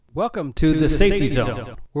Welcome to the Safety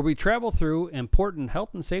Zone, where we travel through important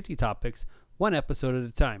health and safety topics one episode at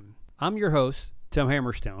a time. I'm your host, Tim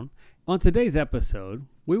Hammerstone. On today's episode,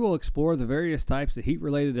 we will explore the various types of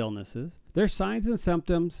heat-related illnesses, their signs and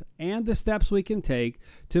symptoms, and the steps we can take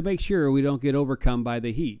to make sure we don't get overcome by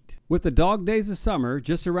the heat. With the dog days of summer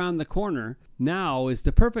just around the corner, now is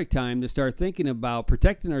the perfect time to start thinking about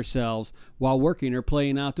protecting ourselves while working or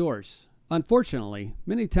playing outdoors. Unfortunately,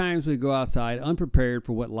 many times we go outside unprepared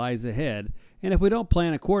for what lies ahead, and if we don't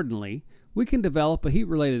plan accordingly, we can develop a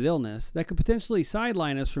heat-related illness that could potentially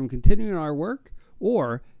sideline us from continuing our work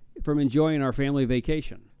or from enjoying our family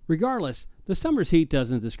vacation. Regardless, the summer's heat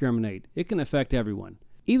doesn't discriminate. It can affect everyone.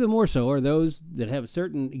 Even more so are those that have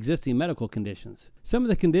certain existing medical conditions. Some of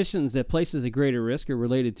the conditions that place us at greater risk are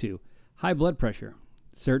related to high blood pressure,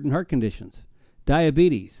 certain heart conditions,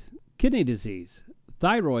 diabetes, kidney disease,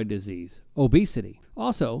 thyroid disease, obesity.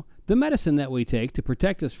 Also, the medicine that we take to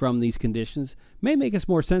protect us from these conditions may make us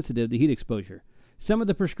more sensitive to heat exposure. Some of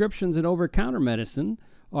the prescriptions in over-the-counter medicine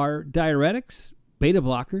are diuretics, beta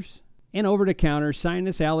blockers, and over-the-counter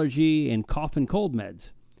sinus allergy and cough and cold meds.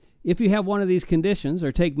 If you have one of these conditions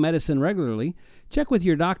or take medicine regularly, check with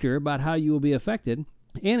your doctor about how you will be affected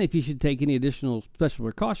and if you should take any additional special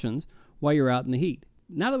precautions while you're out in the heat.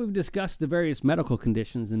 Now that we've discussed the various medical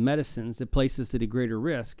conditions and medicines that place us at a greater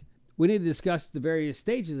risk, we need to discuss the various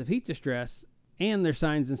stages of heat distress and their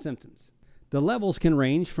signs and symptoms. The levels can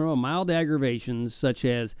range from mild aggravations such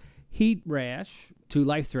as heat rash to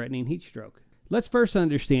life-threatening heat stroke. Let's first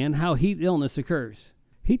understand how heat illness occurs.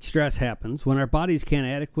 Heat stress happens when our bodies can't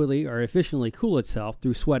adequately or efficiently cool itself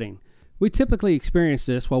through sweating. We typically experience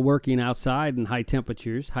this while working outside in high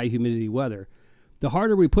temperatures, high humidity weather. The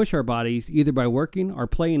harder we push our bodies, either by working or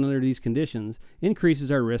playing under these conditions,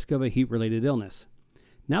 increases our risk of a heat-related illness.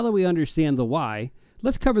 Now that we understand the why,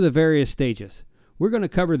 let's cover the various stages. We're going to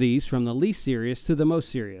cover these from the least serious to the most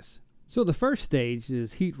serious. So the first stage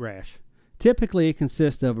is heat rash. Typically, it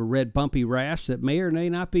consists of a red bumpy rash that may or may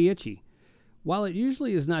not be itchy. While it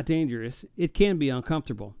usually is not dangerous, it can be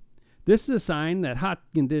uncomfortable. This is a sign that hot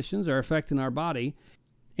conditions are affecting our body,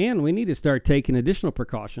 and we need to start taking additional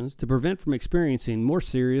precautions to prevent from experiencing more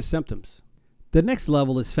serious symptoms. The next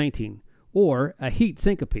level is fainting, or a heat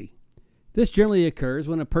syncope. This generally occurs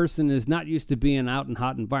when a person is not used to being out in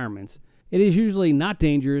hot environments. It is usually not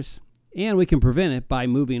dangerous, and we can prevent it by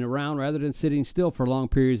moving around rather than sitting still for long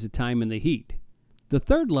periods of time in the heat. The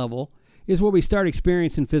third level is where we start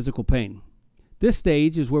experiencing physical pain. This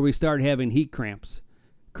stage is where we start having heat cramps.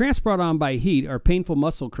 Cramps brought on by heat are painful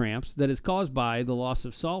muscle cramps that is caused by the loss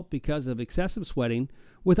of salt because of excessive sweating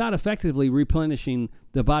without effectively replenishing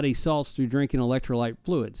the body's salts through drinking electrolyte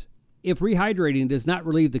fluids. If rehydrating does not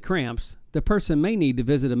relieve the cramps, the person may need to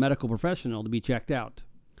visit a medical professional to be checked out.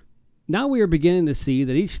 Now we are beginning to see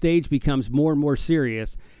that each stage becomes more and more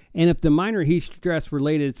serious, and if the minor heat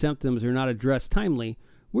stress-related symptoms are not addressed timely,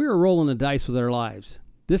 we are rolling the dice with our lives.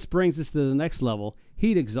 This brings us to the next level,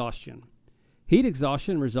 heat exhaustion. Heat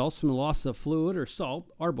exhaustion results from the loss of fluid or salt,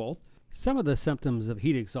 or both. Some of the symptoms of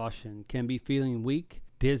heat exhaustion can be feeling weak,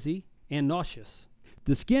 dizzy, and nauseous.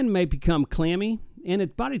 The skin may become clammy, and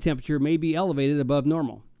its body temperature may be elevated above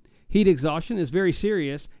normal. Heat exhaustion is very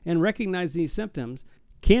serious, and recognizing these symptoms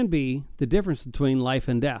can be the difference between life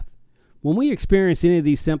and death. When we experience any of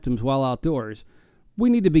these symptoms while outdoors, we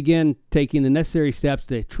need to begin taking the necessary steps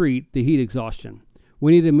to treat the heat exhaustion.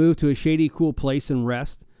 We need to move to a shady, cool place and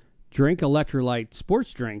rest, drink electrolyte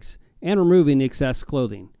sports drinks, and removing the excess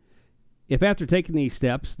clothing. If after taking these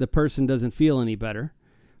steps the person doesn't feel any better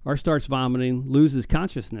or starts vomiting, loses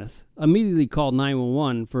consciousness, immediately call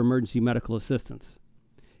 911 for emergency medical assistance.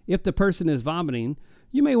 If the person is vomiting,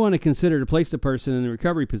 you may want to consider to place the person in the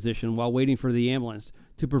recovery position while waiting for the ambulance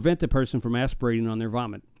to prevent the person from aspirating on their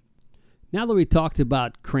vomit. Now that we talked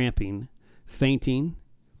about cramping, fainting,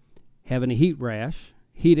 having a heat rash,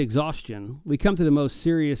 heat exhaustion, we come to the most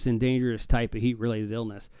serious and dangerous type of heat-related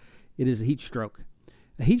illness. It is a heat stroke.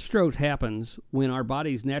 A heat stroke happens when our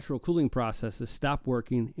body's natural cooling processes stop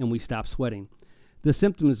working and we stop sweating. The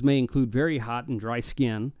symptoms may include very hot and dry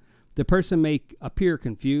skin. The person may appear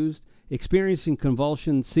confused, experiencing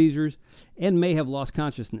convulsions, seizures, and may have lost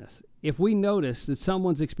consciousness. If we notice that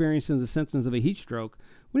someone's experiencing the symptoms of a heat stroke,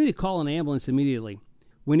 we need to call an ambulance immediately.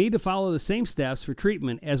 We need to follow the same steps for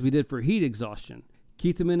treatment as we did for heat exhaustion.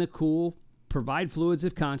 Keep them in a cool, provide fluids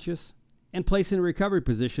if conscious, and place in a recovery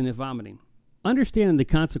position if vomiting. Understanding the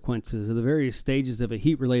consequences of the various stages of a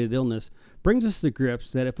heat-related illness brings us to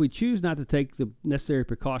grips that if we choose not to take the necessary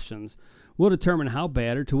precautions, we'll determine how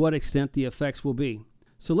bad or to what extent the effects will be.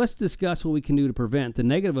 So let's discuss what we can do to prevent the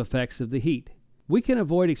negative effects of the heat. We can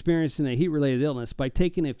avoid experiencing a heat-related illness by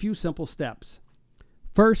taking a few simple steps.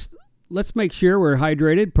 First, let's make sure we're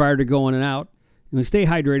hydrated prior to going out, and we stay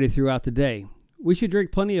hydrated throughout the day. We should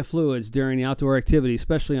drink plenty of fluids during the outdoor activity,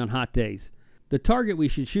 especially on hot days. The target we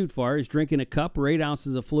should shoot for is drinking a cup or 8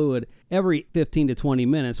 ounces of fluid every 15 to 20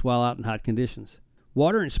 minutes while out in hot conditions.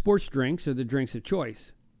 Water and sports drinks are the drinks of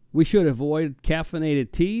choice. We should avoid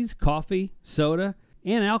caffeinated teas, coffee, soda,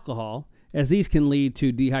 and alcohol, as these can lead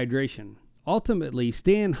to dehydration. Ultimately,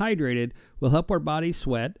 staying hydrated will help our bodies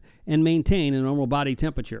sweat and maintain a normal body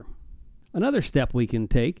temperature. Another step we can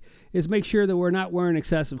take is make sure that we're not wearing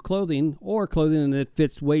excessive clothing or clothing that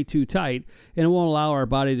fits way too tight and won't allow our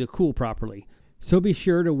body to cool properly. So be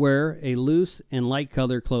sure to wear a loose and light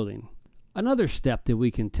colored clothing. Another step that we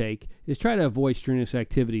can take is try to avoid strenuous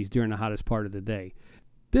activities during the hottest part of the day.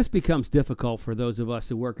 This becomes difficult for those of us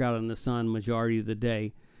who work out in the sun majority of the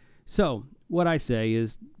day. So what I say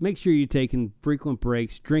is make sure you're taking frequent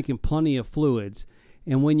breaks, drinking plenty of fluids,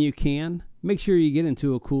 and when you can, make sure you get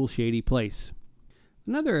into a cool, shady place.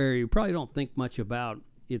 Another area you probably don't think much about,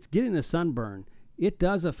 it's getting the sunburn. It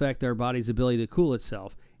does affect our body's ability to cool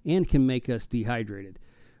itself and can make us dehydrated.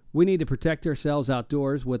 We need to protect ourselves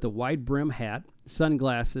outdoors with a wide brim hat,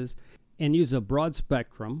 sunglasses, and use a broad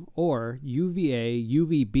spectrum or UVA,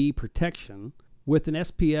 UVB protection with an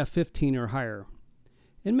SPF 15 or higher.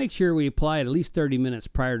 And make sure we apply it at least 30 minutes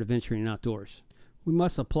prior to venturing outdoors. We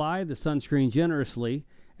must apply the sunscreen generously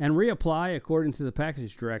and reapply according to the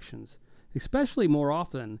package directions, especially more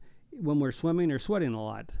often when we're swimming or sweating a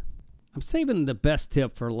lot. I'm saving the best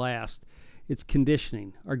tip for last. It's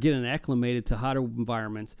conditioning, or getting acclimated to hotter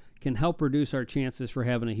environments can help reduce our chances for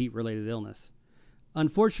having a heat-related illness.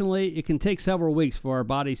 Unfortunately, it can take several weeks for our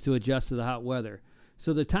bodies to adjust to the hot weather,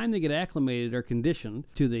 so the time to get acclimated or conditioned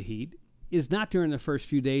to the heat is not during the first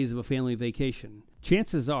few days of a family vacation.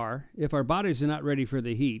 Chances are, if our bodies are not ready for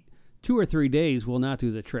the heat, 2 or 3 days will not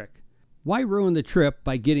do the trick. Why ruin the trip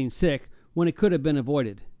by getting sick when it could have been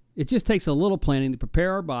avoided? It just takes a little planning to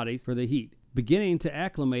prepare our bodies for the heat. Beginning to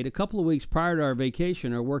acclimate a couple of weeks prior to our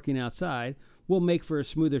vacation or working outside will make for a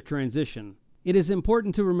smoother transition. It is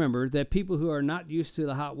important to remember that people who are not used to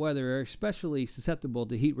the hot weather are especially susceptible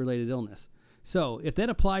to heat-related illness. So, if that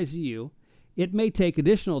applies to you, it may take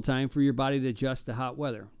additional time for your body to adjust to hot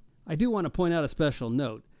weather. I do want to point out a special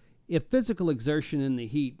note. If physical exertion in the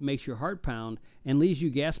heat makes your heart pound and leaves you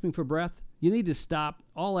gasping for breath, you need to stop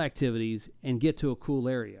all activities and get to a cool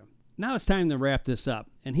area. Now it's time to wrap this up,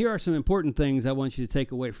 and here are some important things I want you to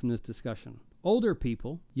take away from this discussion. Older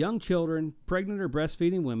people, young children, pregnant or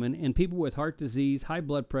breastfeeding women, and people with heart disease, high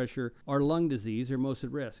blood pressure, or lung disease are most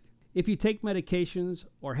at risk. If you take medications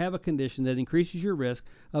or have a condition that increases your risk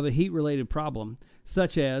of a heat-related problem,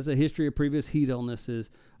 such as a history of previous heat illnesses,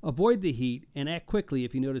 avoid the heat and act quickly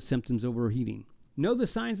if you notice symptoms of overheating. Know the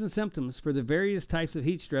signs and symptoms for the various types of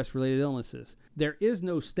heat stress-related illnesses. There is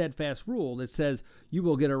no steadfast rule that says you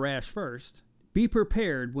will get a rash first. Be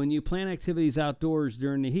prepared when you plan activities outdoors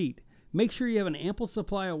during the heat. Make sure you have an ample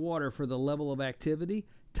supply of water for the level of activity,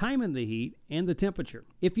 time in the heat, and the temperature.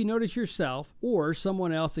 If you notice yourself or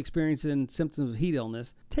someone else experiencing symptoms of heat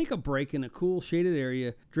illness, take a break in a cool, shaded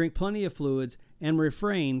area, drink plenty of fluids, and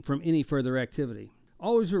refrain from any further activity.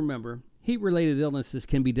 Always remember, heat-related illnesses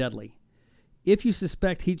can be deadly. If you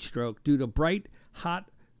suspect heat stroke due to bright,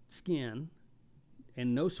 hot skin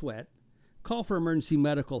and no sweat, call for emergency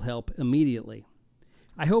medical help immediately.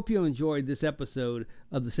 I hope you enjoyed this episode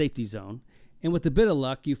of The Safety Zone, and with a bit of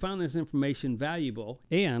luck, you found this information valuable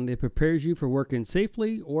and it prepares you for working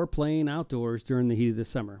safely or playing outdoors during the heat of the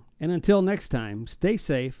summer. And until next time, stay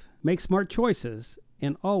safe, make smart choices,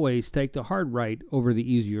 and always take the hard right over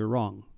the easier wrong.